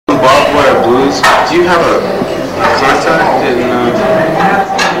blues. Do you have a contact in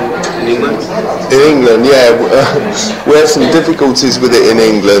England? In England, yeah. We had some difficulties with it in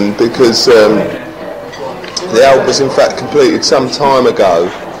England because the album was in fact completed some time ago,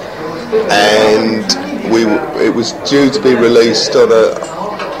 and it was due to be released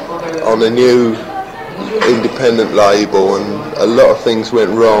on a new independent label, and a lot of things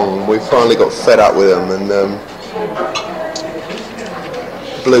went wrong. We finally got fed up with them and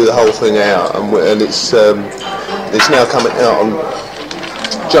blew the whole thing out, and it's now coming out on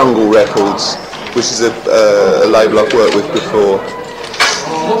Jungle Records, which is a label I've worked with before.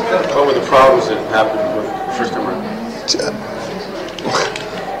 What were the problems that happened with the first time around?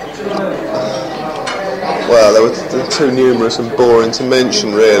 Well, they were too numerous and boring to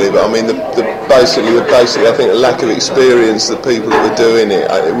mention, really. But I mean, basically, I think the lack of experience, the people that were doing it.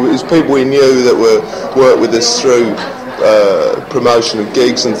 It was people we knew that worked with us through promotion of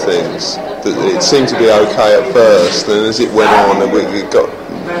gigs and things. That it seemed to be okay at first, and as it went on, it got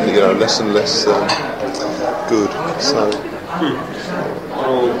less and less good. So.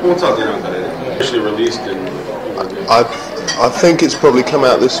 Actually released in. I think it's probably come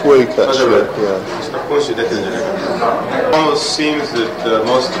out this week, actually. Yeah. It almost seems that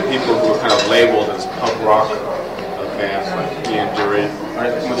most of the people who are kind of labeled as punk rock bands, like Ian Dury,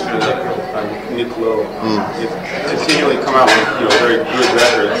 Nick Lowe, they continually come out with very good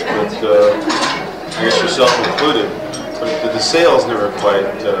records, but I guess yourself included. But the sales never quite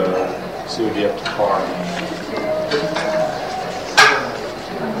seem to be up to par.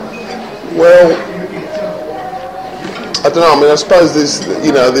 Well, I don't know. I mean, I suppose there's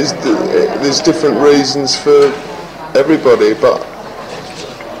different reasons for everybody, but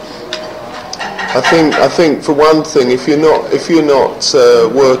I think for one thing, if you're not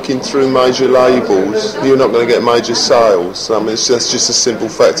working through major labels, you're not going to get major sales. I mean, that's just a simple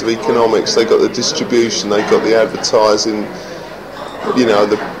fact of economics. They got the distribution, they got the advertising,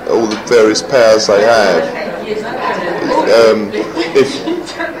 all the various powers they have.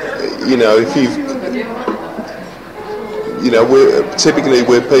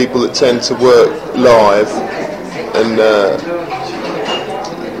 We're people that tend to work live, and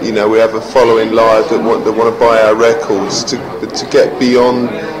we have a following live that want to buy our records. To get beyond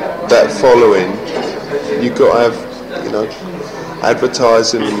that following, you've got to have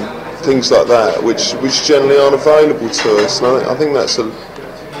advertising and things like that, which generally aren't available to us. And I think that's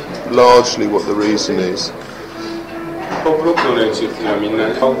largely what the reason is. I mean, I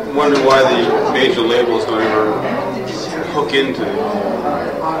wonder why the major labels don't ever hook into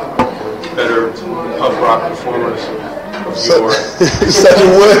better punk rock performers of your... Is that a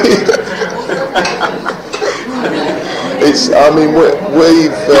way?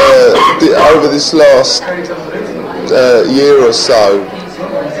 We've over this last year or so,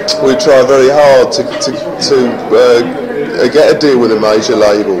 we try very hard to get a deal with a major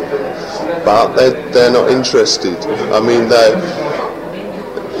label, but they're not interested. I mean,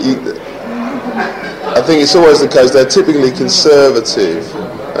 I think it's always the case. They're typically conservative,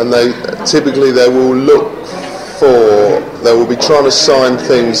 and they will be trying to sign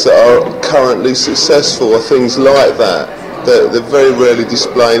things that are currently successful or things like that. They're very rarely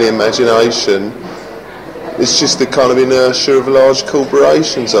displaying imagination. It's just the kind of inertia of large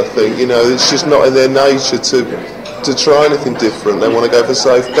corporations, I think. It's just not in their nature to try anything different. They want to go for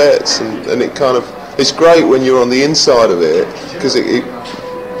safe bets, and it's great when you're on the inside of it, because it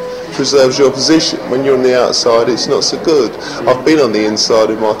preserves your position. When you're on the outside, it's not so good. I've been on the inside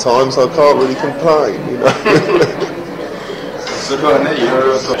in my time, so I can't really complain. So you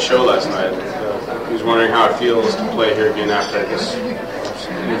were at the show last night. I was wondering how it feels to play here again after this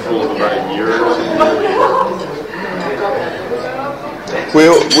interval of about a year or something. We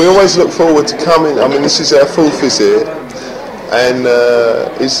always look forward to coming. I mean, this is our full visit, and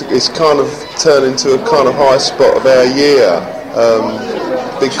it's kind of turned into a kind of high spot of our year,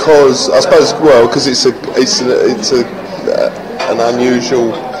 because I suppose because it's an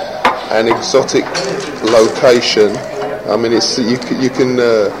unusual and exotic location. I mean, you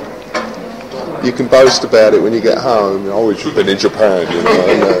can boast about it when you get home. Oh, you've been in Japan,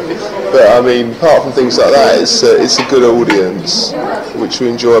 But I mean, apart from things like that, it's a good audience which we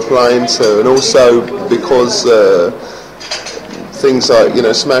enjoy playing to, and also because things like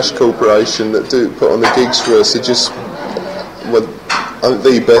Smash Corporation that do put on the gigs for us are just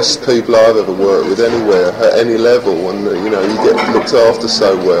the best people I've ever worked with anywhere at any level, and you get looked after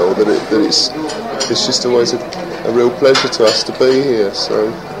so well that it's just always a real pleasure to us to be here.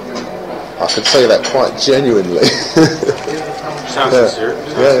 So I can say that quite genuinely. Sounds sincere.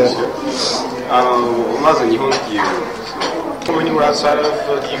 まず日本っていうコメ tour anywhere outside of the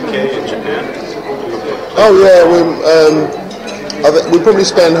UK and Japan? Oh yeah, we probably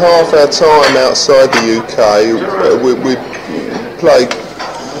spend half our time outside the UK. We play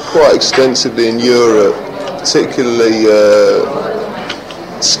quite extensively in Europe, particularly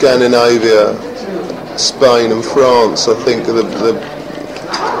Scandinavia, Spain and France. I think are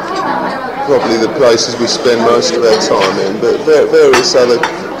probably the places we spend most of our time in, but various other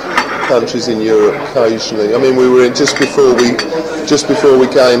countries in Europe occasionally. I mean, we were in just before we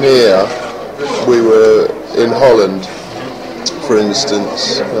came here. We were in Holland, for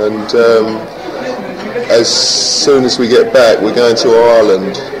instance, and as soon as we get back, we're going to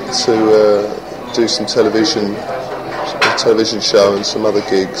Ireland to do some television show and some other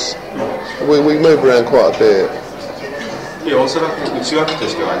gigs. We move around quite a bit. いや、おそらく内訳と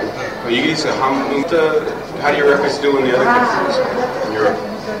してはね、イギリスが半分と、how do you reckon it's doing in the other countries in Europe,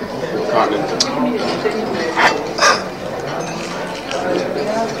 the continent?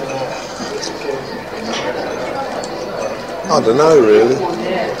 I don't know, really.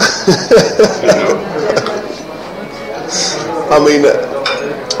 I mean,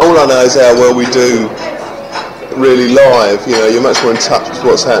 all I know is how well we do really live. You know, you're much more in touch with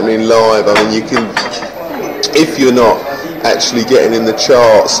what's happening live. I mean, you can, if you're not actually getting in the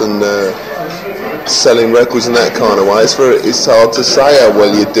charts and selling records in that kind of way, it's hard to say how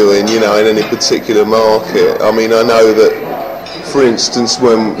well you're doing, you know, in any particular market. I mean, I know that, for instance,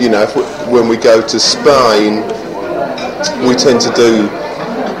 when we go to Spain, we tend to do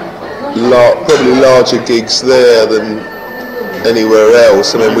probably larger gigs there than anywhere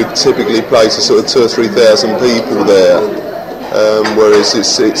else. I mean, we typically play to sort of 2,000 or 3,000 people there, whereas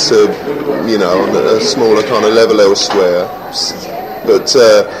it's you know, on a smaller kind of level elsewhere. But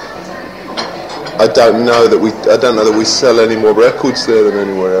I don't know that we sell any more records there than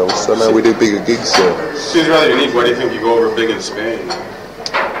anywhere else. I know we do bigger gigs there. Seems rather unique. Why do you think you go over big in Spain?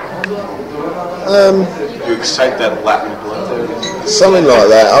 You excite that Latin blood there? Something like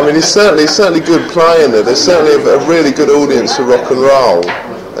that. I mean, it's certainly good playing there. There's certainly a really good audience for rock and roll,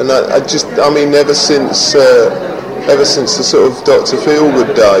 and I mean, ever since the sort of Dr.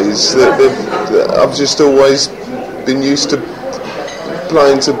 Feelgood days, I've just always been used to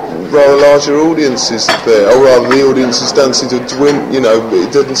playing to rather larger audiences there, or rather the audiences don't seem to dwindle. You know,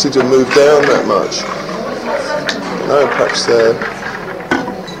 it doesn't seem to move down that much. No, perhaps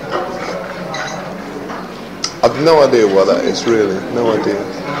I've no idea why that is, really. No idea.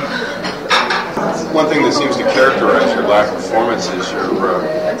 One thing that seems to characterize your live performance is your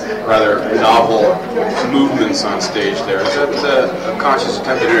rather novel movements on stage there. Is that a conscious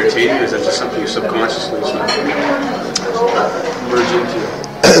attempt at entertaining, or is that just something you subconsciously sort of merge into?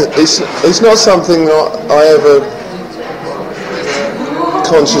 It's not something that I ever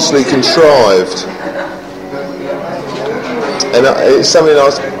consciously contrived, and it's something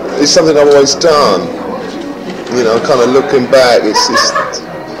I've always done. You know, kind of looking back, it's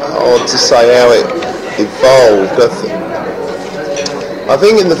hard to say how it evolved. I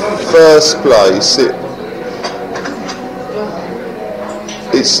think in the first place,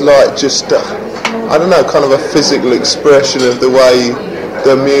 it's like just, I don't know, kind of a physical expression of the way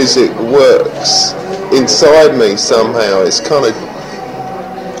the music works inside me somehow. It's kind of,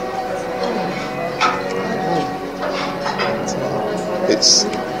 it's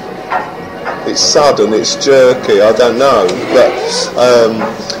sudden, it's jerky, I don't know, but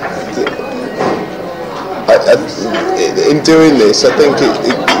in doing this, I think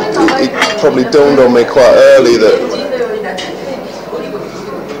it probably dawned on me quite early that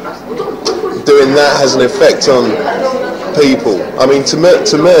doing that has an effect on people. I mean, to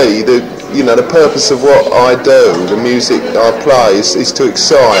me, the purpose of what I do, the music I play, is to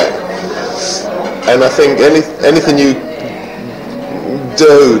excite, and I think anything you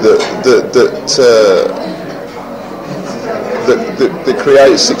do that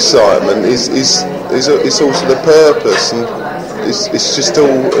creates excitement is also the purpose, and it's just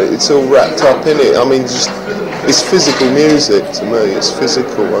all wrapped up in it. I mean, it's physical music to me. It's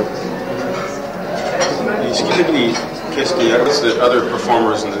physical. The other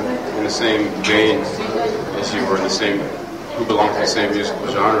performers in the same vein as you were, who belong to the same musical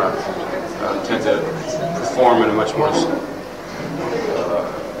genre, tend to perform in a much more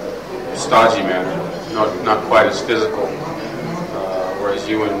stodgy manner, not quite as physical, whereas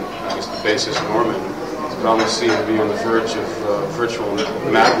you and I guess the bassist Norman almost seem to be on the verge of virtual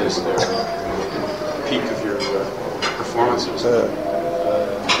madness there, the peak of your performances.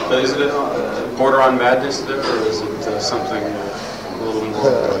 But is it a border on madness there, or is it something a little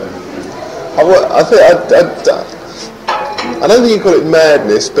more? I don't think you call it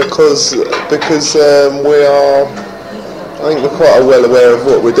madness because we are. I think we're quite well aware of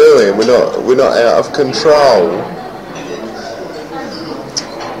what we're doing. We're not out of control.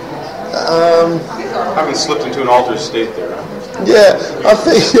 Haven't slipped into an altered state there. Yeah, I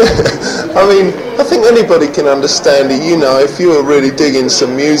think. I think anybody can understand it. You know, if you're really digging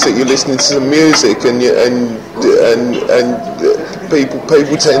some music, you're listening to some music, and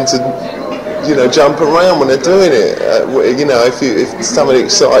people tend to, you know, jump around when they're doing it. You know, if somebody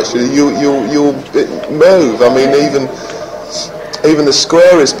excites you, you'll move. I mean, even the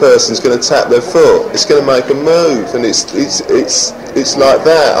squarest person's going to tap their foot. It's going to make a move, and it's like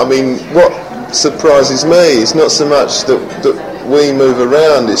that. I mean, what surprises me is not so much that we move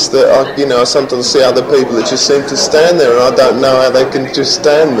around, it's that I sometimes see other people that just seem to stand there, and I don't know how they can just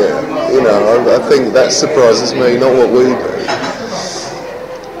stand there. You know, I think that surprises me, not what we do.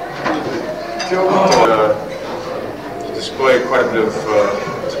 You display quite a bit of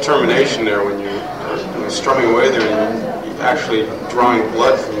determination there when you're strumming away there, and you're actually drawing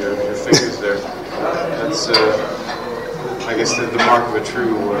blood from your fingers there. That's I guess the mark of a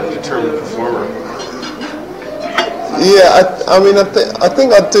true determined performer. Yeah, I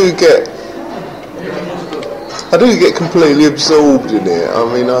think I do get completely absorbed in it. I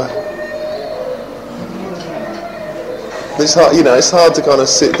mean, it's hard, you know, it's hard to kind of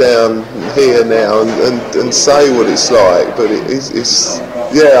sit down here now and say what it's like, but it's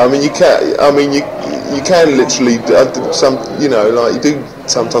yeah. I mean, you can literally you know, like you do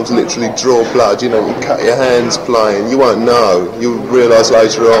sometimes literally draw blood. You know, you cut your hands playing. You won't know. You'll realise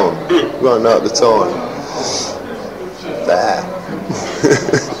later on. You won't know at the time.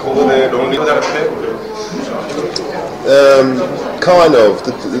 Kind of.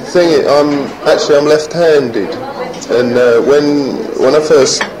 The thing is, I'm left-handed, and when I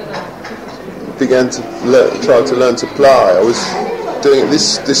first began to try to learn to play, I was doing it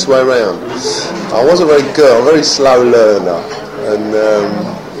this way around. I wasn't very good. I'm a very slow learner, and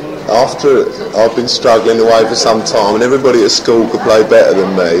after I've been struggling away for some time, and everybody at school could play better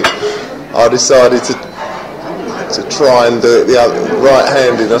than me, I decided to try and do it the other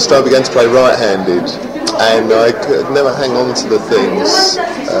right-handed. I began to play right-handed, and I could never hang on to the things,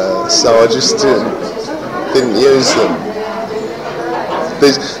 so I just didn't use them.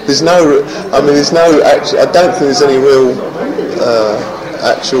 There's no actual. I don't think there's any real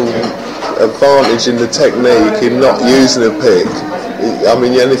actual advantage in the technique in not using a pick. I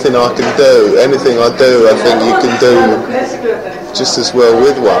mean, anything I do, I think you can do just as well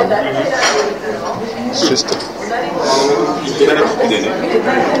with one. It's just.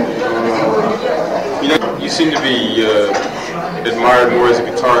 You seem to be admired more as a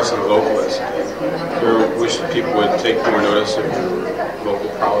guitarist than a vocalist. I wish people would take more notice of your vocal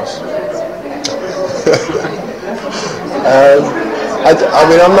prowess. I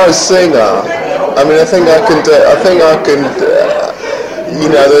mean, I'm no singer. I mean, I think I can. You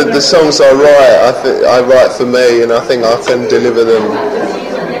know, the songs I write for me, and I think I can deliver them.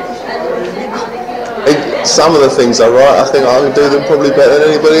 Some of the things I write, I think I can do them probably better than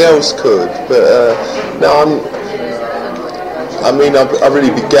anybody else could. But no, I really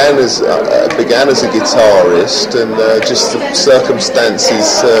began as a guitarist, and just the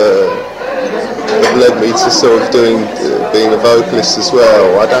circumstances have led me to sort of being a vocalist as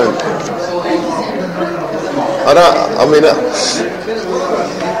well.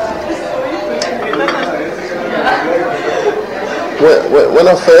 When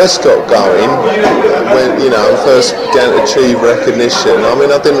I first got going, when I first began to achieve recognition, I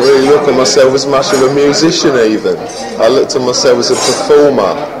mean, I didn't really look at myself as much of a musician even. I looked at myself as a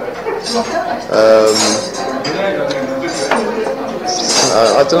performer.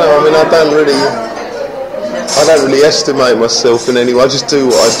 I don't know. I mean, I don't really estimate myself in any way. I just do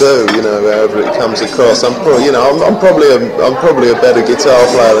what I do, you know, however it comes across. I'm probably a better guitar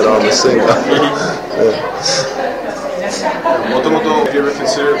player than I'm a singer. Yeah. Have you ever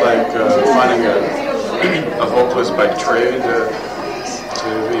considered finding a vocalist by trade to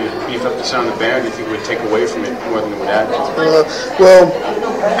beef up the sound of the band? Do you think it would take away from it more than it would add to it?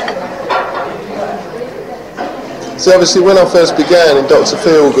 So obviously when I first began in Dr.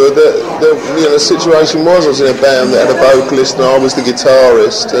 Feelgood, the situation was I was in a band that had a vocalist and I was the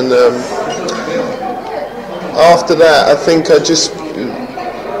guitarist, and after that I think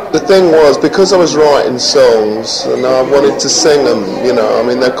the thing was, because I was writing songs and I wanted to sing them, you know, I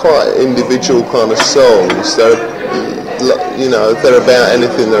mean, they're quite individual kind of songs. They're about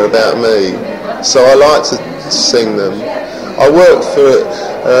anything, they're about me. So I like to sing them. I worked for,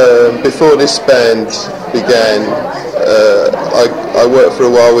 before this band began, I worked for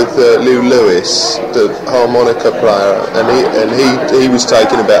a while with Lew Lewis, the harmonica player, and he was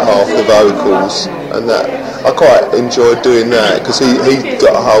taking about half the vocals, and that. I quite enjoyed doing that because he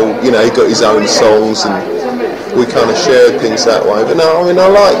got a whole, he got his own songs and we kind of shared things that way. But no, I mean, I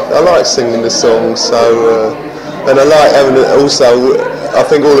like singing the songs. So and I like having also. I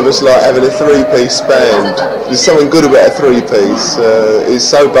think all of us like having a three-piece band. There's something good about a three-piece. It's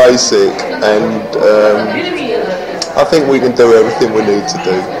so basic, and I think we can do everything we need to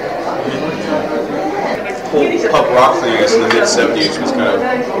do. The whole punk rock thing, I guess, in the mid-'70s was kind of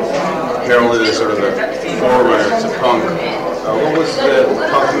heralded as sort of the forerunner to punk. What was the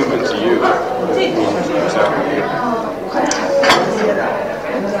punk movement to you?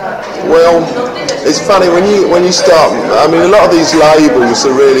 Well, it's funny when you start. I mean, a lot of these labels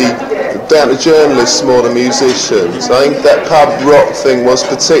are really down to journalists more than musicians. I think that pub rock thing was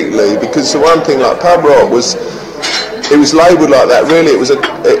particularly because the one thing like pub rock was, it was labelled like that. Really, it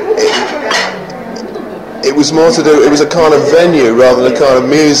was more to do. It was a kind of venue rather than a kind of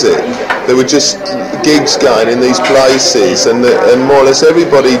music. There were just gigs going in these places, and more or less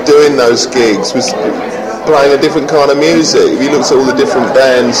everybody doing those gigs was playing a different kind of music. If you looked at all the different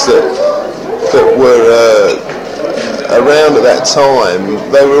bands that were around at that time,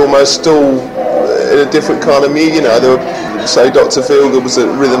 they were almost all in a different kind of music. There were, say, Dr. Feelgood was at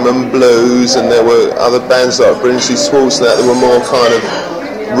rhythm and blues, and there were other bands like Brinsley Schwartz and that were more kind of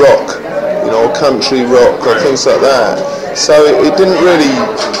rock, or country rock or things like that. So it didn't really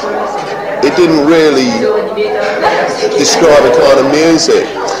describe a kind of music.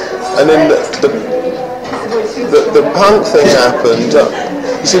 And then the punk thing happened.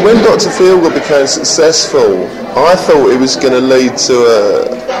 You see, when Dr. Feelgood became successful, I thought it was going to lead to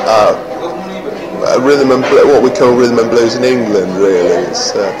a rhythm and what we call rhythm and blues in England, really.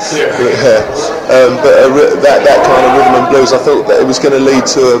 It's, but that kind of rhythm and blues, I thought that it was going to lead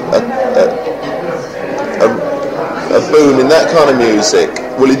to a boom in that kind of music.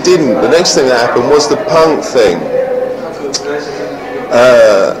 Well, it didn't. The next thing that happened was the punk thing.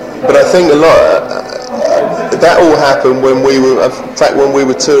 But I think a lot. That all happened when we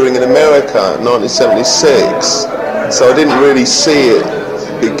were touring in America in 1976. So I didn't really see it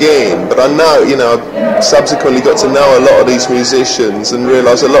begin. But I know, subsequently got to know a lot of these musicians and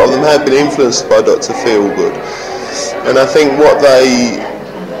realised a lot of them had been influenced by Dr. Feelgood. And I think what they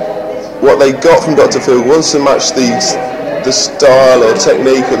got from Dr. Feelgood wasn't so much the style or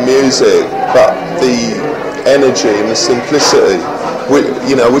technique of music, but the energy and the simplicity.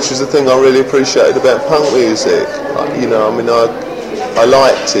 Which was the thing I really appreciated about punk music. I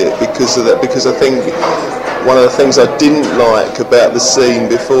liked it because of that. Because I think one of the things I didn't like about the scene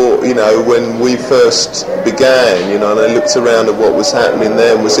before, when we first began, and I looked around at what was happening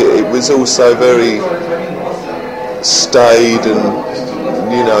then, was it was also very staid and,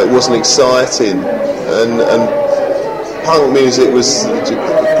 it wasn't exciting, and punk music was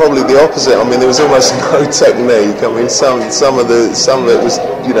probably the opposite. I mean, there was almost no technique. I mean, some of it was,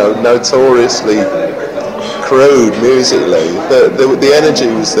 notoriously crude musically, but the energy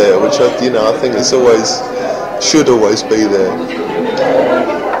was there, which I think should always be there.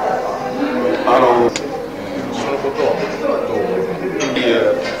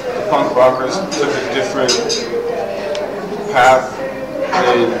 The punk rockers took a different path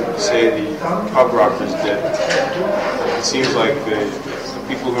than, say, the pub rockers did. It seems like the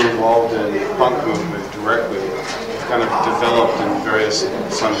people who are involved in the punk movement directly kind of developed in various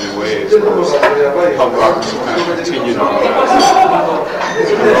sundry ways, whereas the punk rockers have kind of continued on the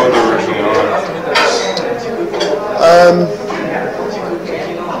road they were originally on.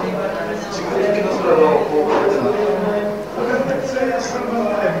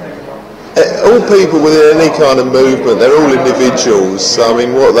 All people within any kind of movement, they're all individuals. I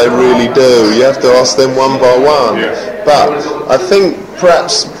mean, what they really do, you have to ask them one by one. Yeah. But I think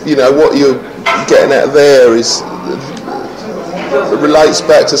perhaps, what you're getting at there is, it relates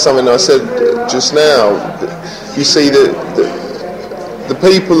back to something I said just now. You see, the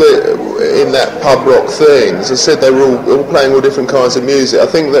people in that pub rock thing, as I said, they were all playing all different kinds of music. I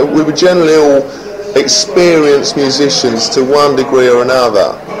think that we were generally all experienced musicians to one degree or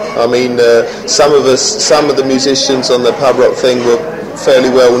another. I mean, some of the musicians on the pub rock thing were fairly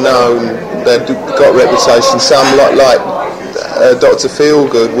well known. They'd got reputation. Some, like Dr.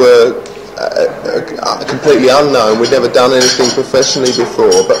 Feelgood, were completely unknown. We'd never done anything professionally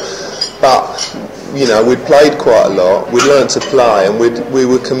before, but we'd played quite a lot. We learned to play, and we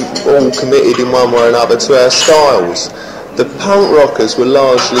were all committed in one way or another to our styles. The punk rockers were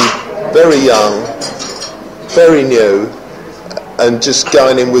largely very young, very new, and just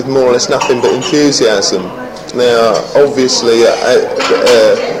going in with more or less nothing but enthusiasm. Now, obviously, a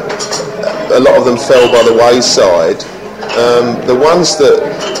lot of them fell by the wayside. The ones that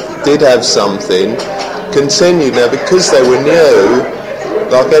did have something continued. Now, because they were new,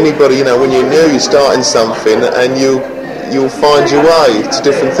 like anybody, you know, when you're new, you're starting something, and you'll find your way to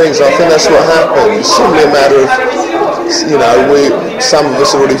different things. I think that's what happened. It's simply a matter of, you know, some of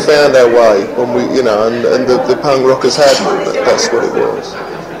us already found our way when we, you know, and the punk rockers hadn't. But that's what it was.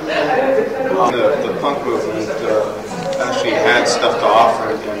 The punk movement actually had stuff to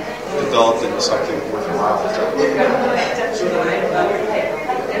offer and developed into something worthwhile.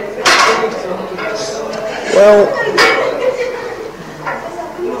 Well,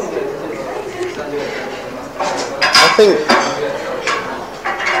 I think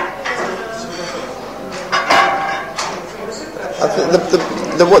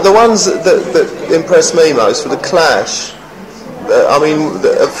the ones that impressed me most were the Clash. I mean,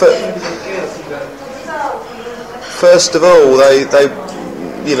 first of all, they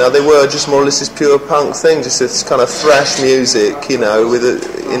were just more or less this pure punk thing, just this kind of thrash music, you know, with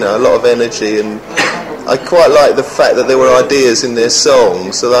a lot of energy, and I quite like the fact that there were ideas in their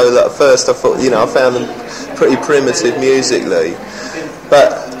songs. Although at first I thought, you know, I found them pretty primitive musically,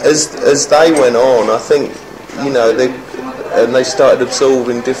 but as they went on, I think, you know, they started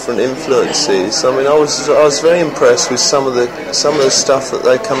absorbing different influences. I mean, I was very impressed with some of the stuff that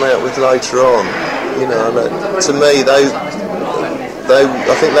they come out with later on. You know, and to me, I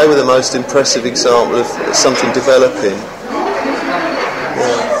think they were the most impressive example of something developing.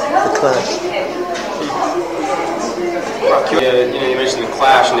 Yeah, the Clash. You mentioned the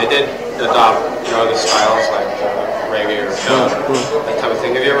Clash, and they did adopt, you know, other styles like reggae or dub, that type of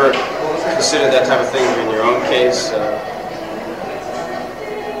thing. Have you ever considered that type of thing in your own case?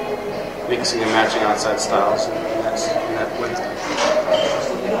 Mixing and matching outside styles in that way?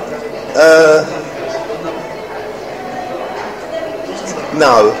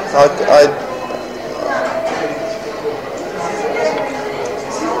 No,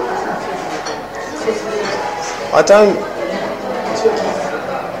 I don't.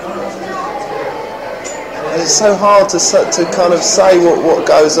 It's so hard to kind of say what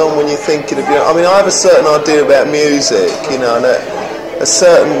goes on when you're thinking of. I mean, I have a certain idea about music, you know, and a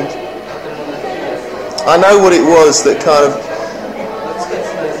certain. I know what it was that kind of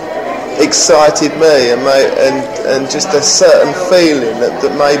excited me and just a certain feeling that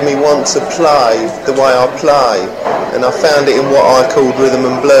made me want to play the way I play, and I found it in what I called rhythm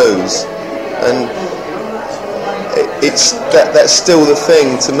and blues, and it's that's still the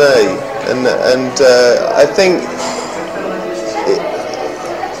thing to me, and I think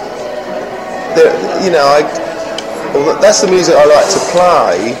you know, that's the music I like to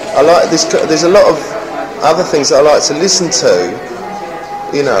play. I like this. There's a lot of other things that I like to listen to,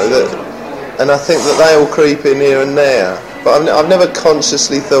 you know, and I think that they all creep in here and there. But I've never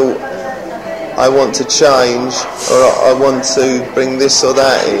consciously thought I want to change or I want to bring this or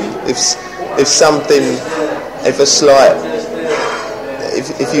that in.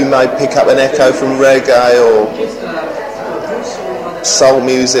 If you may pick up an echo from reggae or soul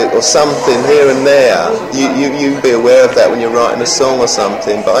music or something here and there, you be aware of that when you're writing a song or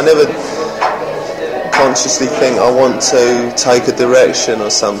something. But I never consciously think I want to take a direction or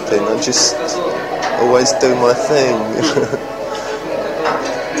something. I just always do my thing.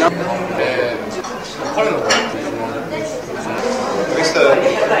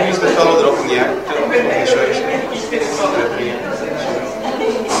 Who's the fellow that opened the act?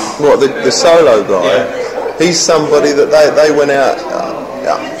 What, the solo guy? Yeah. He's somebody that they went out.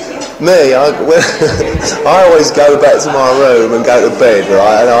 Me, I always go back to my room and go to bed,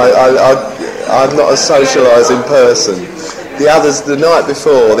 right? And I'm not a socialising person. The others, the night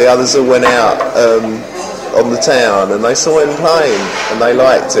before, the others all went out on the town and they saw him playing and they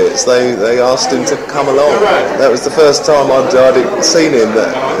liked it. So they asked him to come along. That was the first time I'd seen him.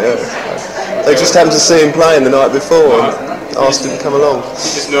 They just happened to see him playing the night before and asked him to come along. You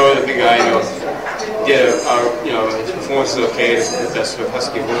just know that the guy, his performance is okay, that sort of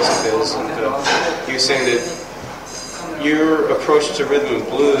husky voice of his, and he was saying that your approach to rhythm and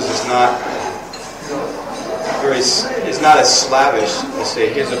blues is not as slavish as,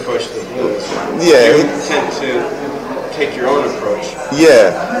 say, his approach to the blues. Yeah. You tend to take your own approach.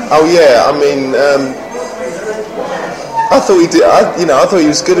 Yeah. Oh yeah. I mean, I thought he did. I thought he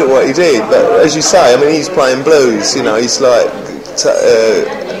was good at what he did. But as you say, I mean, he's playing blues. You know, he's like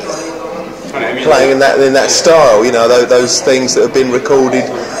playing in that style. You know, those things that have been recorded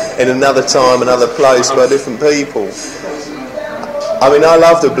in another time, another place by different people. I mean, I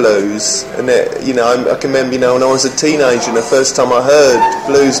love the blues, and I can remember, when I was a teenager, and the first time I heard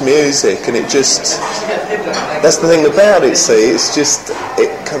blues music, and that's the thing about it. See, it's just it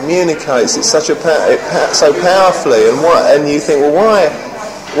communicates. It's so powerfully, and you think, well,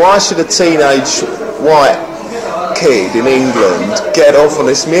 why should a teenage white kid in England get off on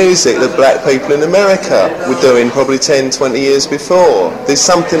this music that black people in America were doing probably 10, 20 years before. There's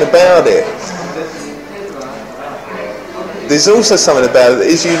something about it. There's also something about it that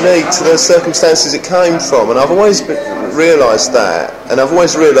is unique to the circumstances it came from, and I've always realised that, and I've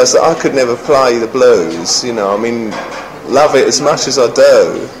always realised that I could never play the blues, you know, I mean, love it as much as I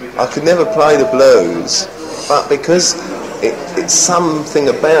do, I could never play the blues, but because it's something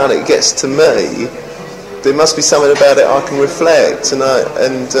about it gets to me, there must be something about it I can reflect, and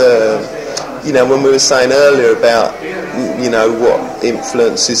you know, when we were saying earlier about, you know, what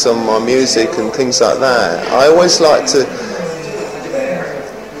influences on my music and things like that, I always like to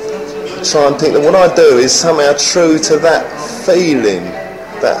try and think that what I do is somehow true to that feeling,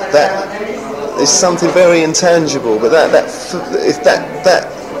 that is something very intangible, but if that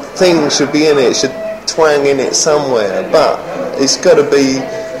thing should be in it, should twang in it somewhere, but it's got to be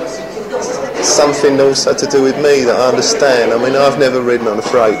something also to do with me that I understand. I mean, I've never ridden on a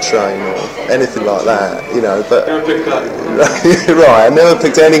freight train or anything like that, you know, but Never picked cotton. right, I never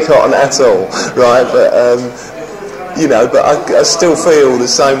picked any cotton at all, right, but you know, but I still feel the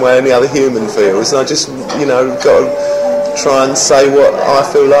same way any other human feels, and I just, you know, got to try and say what I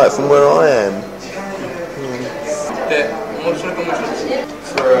feel like from where I am.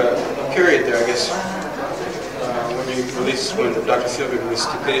 For a period there, I guess, when Dr. Philby released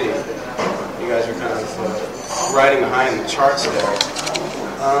Stupidity, you guys were kind of riding high in the charts there.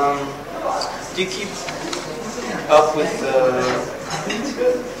 Do you keep up with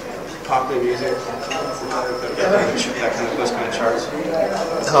popular music, those kind of charts?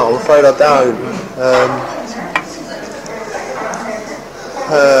 No, I'm afraid I don't.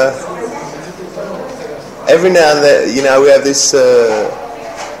 Every now and then, you know, we have this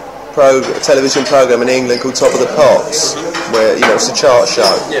television program in England called Top of the Pops, where, you know, it's a chart show.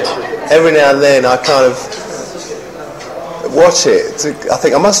 Yeah, sure. Every now and then I kind of watch it. I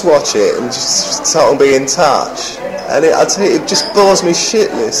think I must watch it and just sort of be in touch. And I tell you, it just bores me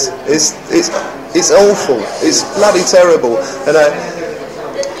shitless. It's awful. It's bloody terrible. And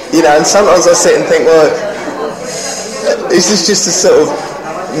you know, and sometimes I sit and think, well, is this just a sort of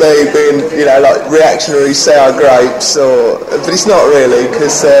me being, you know, like reactionary sour grapes, but it's not really,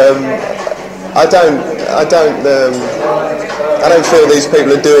 because I don't feel these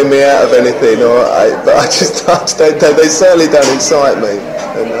people are doing me out of anything, but they certainly don't excite me.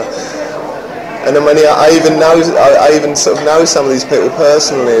 And I mean, I even sort of know some of these people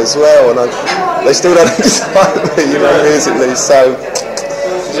personally as well, and they still don't excite me, you know, musically. So,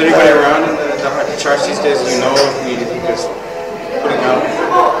 is there anybody around in the charts these days you know of who you think is putting out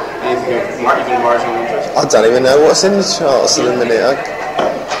anything of even marginal interest? I don't even know what's in the charts at the minute.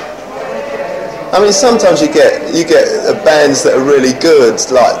 I mean, sometimes you get bands that are really good,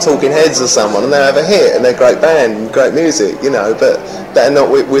 like Talking Heads or someone, and they have a hit, and they're a great band, great music, you know, but they're not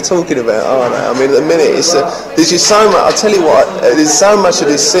what we're talking about, aren't they? I mean, at the minute, there's just so much, I'll tell you what, there's so much of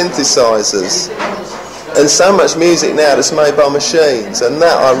these synthesizers, and so much music now that's made by machines, and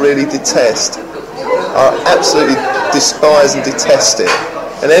that I really detest. I absolutely despise and detest it.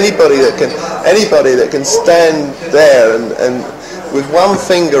 And anybody that can stand there and with one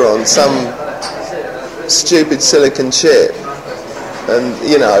finger on some stupid silicon chip, and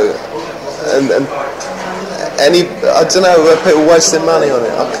you know, and I don't know where people waste their money on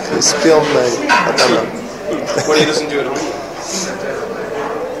it. It's beyond me. I don't know. What do you listen to at home?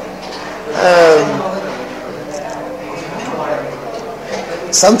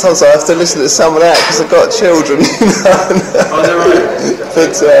 Sometimes I have to listen to some of that because I've got children, you know. Oh, is that right?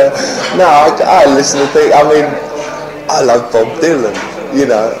 But no, I listen to things. I mean, I love Bob Dylan. You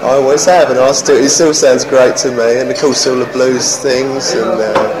know, I always have, and it still sounds great to me. And of course, all the blues things, and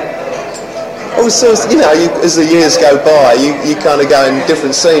also, you know, as the years go by, you kind of go in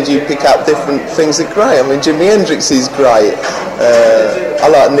different scenes. You pick up different things that are great. I mean, Jimi Hendrix is great. I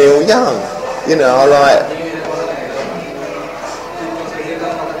like Neil Young. You know,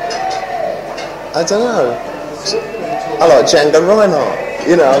 I don't know. I like Django Reinhardt.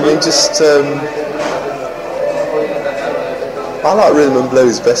 You know, I mean, just. I like rhythm and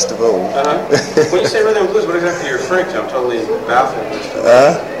blues best of all. When you say rhythm and blues, what exactly are you referring to? I'm totally baffled.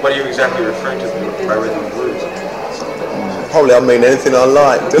 What are you exactly referring to by rhythm and blues? Probably I mean anything I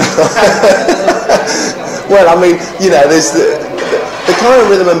like. Well, I mean, you know, there's the kind of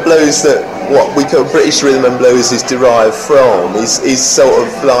rhythm and blues that what we call British rhythm and blues is derived from is sort of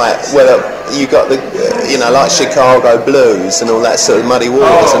like, well, you got the, you know, like Chicago blues and all that sort of Muddy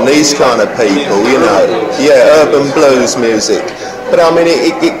Waters and these kind of people, you know, yeah, urban blues music. But I mean,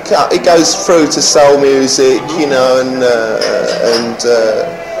 it goes through to soul music, you know, and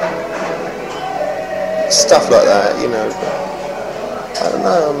stuff like that, you know. I don't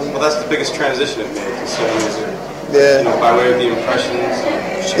know. Well, that's the biggest transition it made. So yeah. You know, by way of the impressions.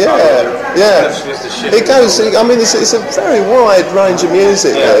 Yeah. It goes. I mean, it's a very wide range of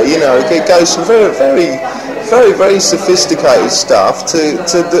music there. You know, it goes from very sophisticated stuff to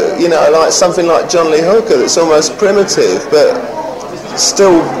the, you know, like something like John Lee Hooker that's almost primitive, but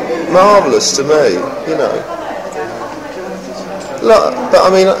still marvellous to me. You know. But I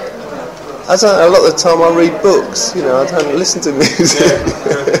mean, I don't know, a lot of the time I read books. You know, I don't listen to music.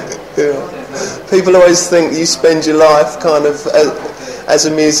 Yeah. People always think you spend your life kind of as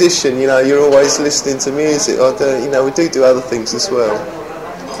a musician, you know, you're always listening to music. You know, we do other things as well.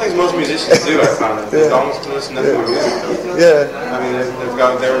 I think most musicians do, I found. They almost listen to more music, though. Yeah. I mean,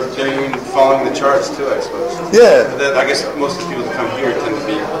 they're even following the charts, too, I suppose. Yeah. But I guess most of the people that come here tend to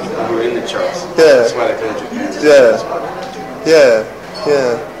be people who are in the charts. Yeah. That's why they come to Japan. Yeah.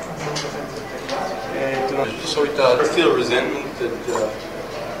 Yeah. So you feel resentment that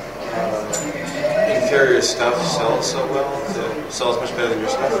inferior stuff sells so well, sells much better than your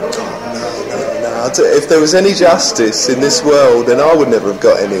stuff? No, if there was any justice in this world, then I would never have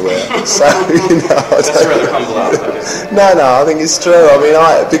got anywhere. So, you know, that's rather humble out, I guess. No, I think it's true. I mean,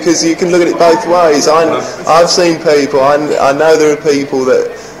 because you can look at it both ways. I've seen people. I know there are people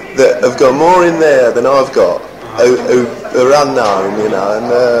that have got more in there than I've got, who are unknown, you know, and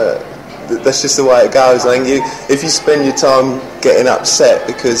that's just the way it goes. I think if you spend your time getting upset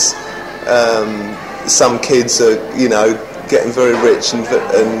because some kids are, you know, getting very rich and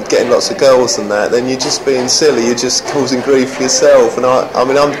getting lots of girls and that, then you're just being silly. You're just causing grief for yourself. And I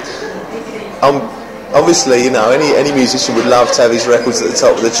mean, I'm obviously, you know, any musician would love to have his records at the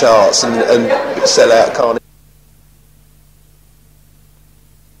top of the charts and sell out carnage.